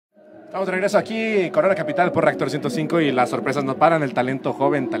Estamos de regreso aquí, Corona Capital por Reactor 105 y las sorpresas no paran, el talento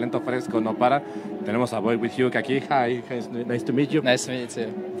joven, talento fresco no para. Tenemos a BoyWithUke aquí. Hi, nice to meet you. Nice to meet you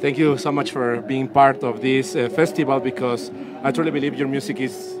too. Thank you so much for being part of this festival because I truly believe your music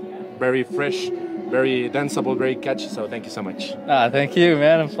is very fresh, very danceable, very catchy, so thank you so much. Thank you,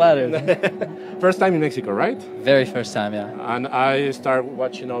 man. I'm flattered. First time in Mexico, right? Very first time, yeah. And I start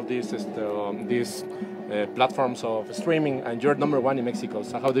watching all these platforms of streaming, and you're #1 in Mexico.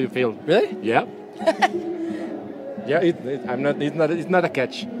 So how do you feel? Really? Yeah. Yeah, it's not a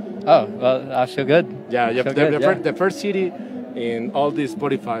catch. Oh, well, I feel good. Yeah, Feel the first city in all these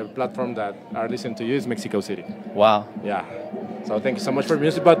Spotify platforms that are listening to you is Mexico City. Wow. Yeah. So thank you so much for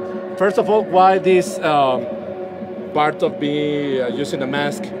music. But first of all, why this part of me using a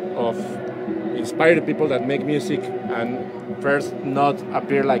mask of inspired people that make music and first not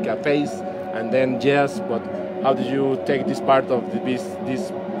appear like a face and then yes, but how did you take this part of this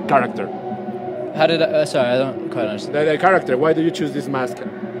character? How did I, sorry, I don't quite understand. The character, why do you choose this mask?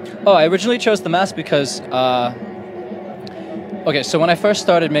 Oh, I originally chose the mask because, okay, so when I first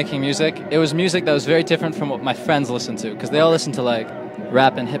started making music, it was music that was very different from what my friends listened to, because they all listened to like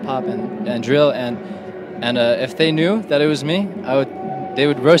rap and hip hop and drill, and if they knew that it was me, they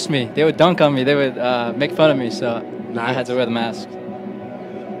would roast me, they would dunk on me, they would make fun of me, so nice. I had to wear the mask.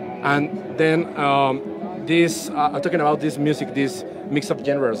 And then talking about this music, this mix of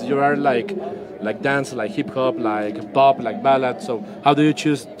genres, you are like dance, like hip hop, like pop, like ballad. So how do you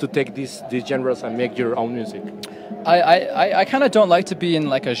choose to take these genres and make your own music? I kind of don't like to be in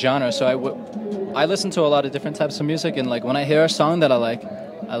like a genre, so I listen to a lot of different types of music, and like when I hear a song that I like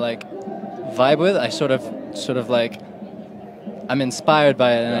vibe with, I sort of like I'm inspired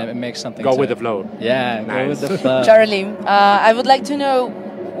by it, and it makes something. Go with the flow. Yeah, nice. Go with the flow. Charlie, I would like to know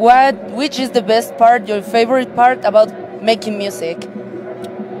which is the best part, your favorite part about making music?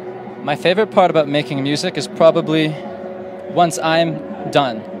 My favorite part about making music is probably once I'm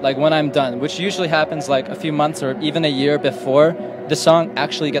done, like when I'm done, which usually happens like a few months or even a year before the song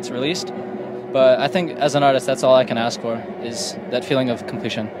actually gets released. But I think as an artist, that's all I can ask for, is that feeling of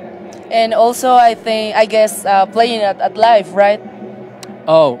completion. And also, I guess playing at live, right?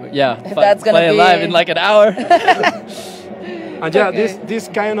 Oh yeah, that's gonna play be live in like an hour. And yeah, okay. this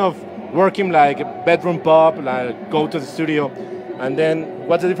kind of working like bedroom pop, like go to the studio, and then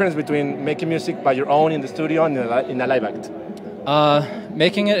what's the difference between making music by your own in the studio and in a live act?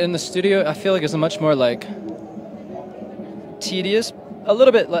 Making it in the studio, I feel like is much more like tedious, a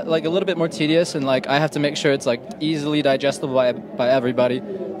little bit more tedious, and like I have to make sure it's like easily digestible by everybody.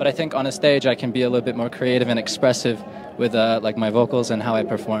 But I think on a stage I can be a little bit more creative and expressive with like my vocals and how I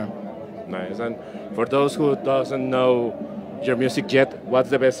perform. Nice. And for those who doesn't know your music yet,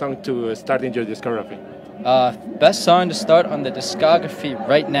 what's the best song to start in your discography? Best song to start on the discography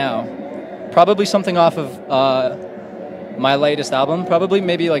right now, probably something off of my latest album, probably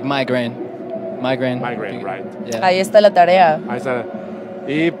maybe like Migraine, right? Yeah. Ahí está la tarea. Ahí está.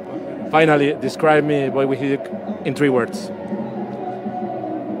 Y finally, describe me, BoyWithUke, in 3 words.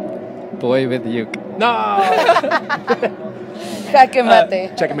 BoyWithUke. No! Jaque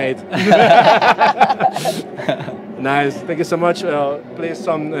mate. Checkmate. Nice. Thank you so much. Please,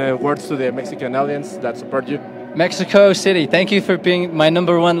 some words to the Mexican audience that support you. Mexico City, thank you for being my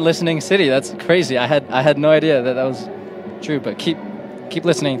 #1 listening city. That's crazy. I had no idea that was true, but keep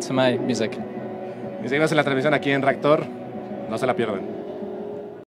listening to my music. Y seguimos en la transmisión aquí en Reactor. No se la pierdan.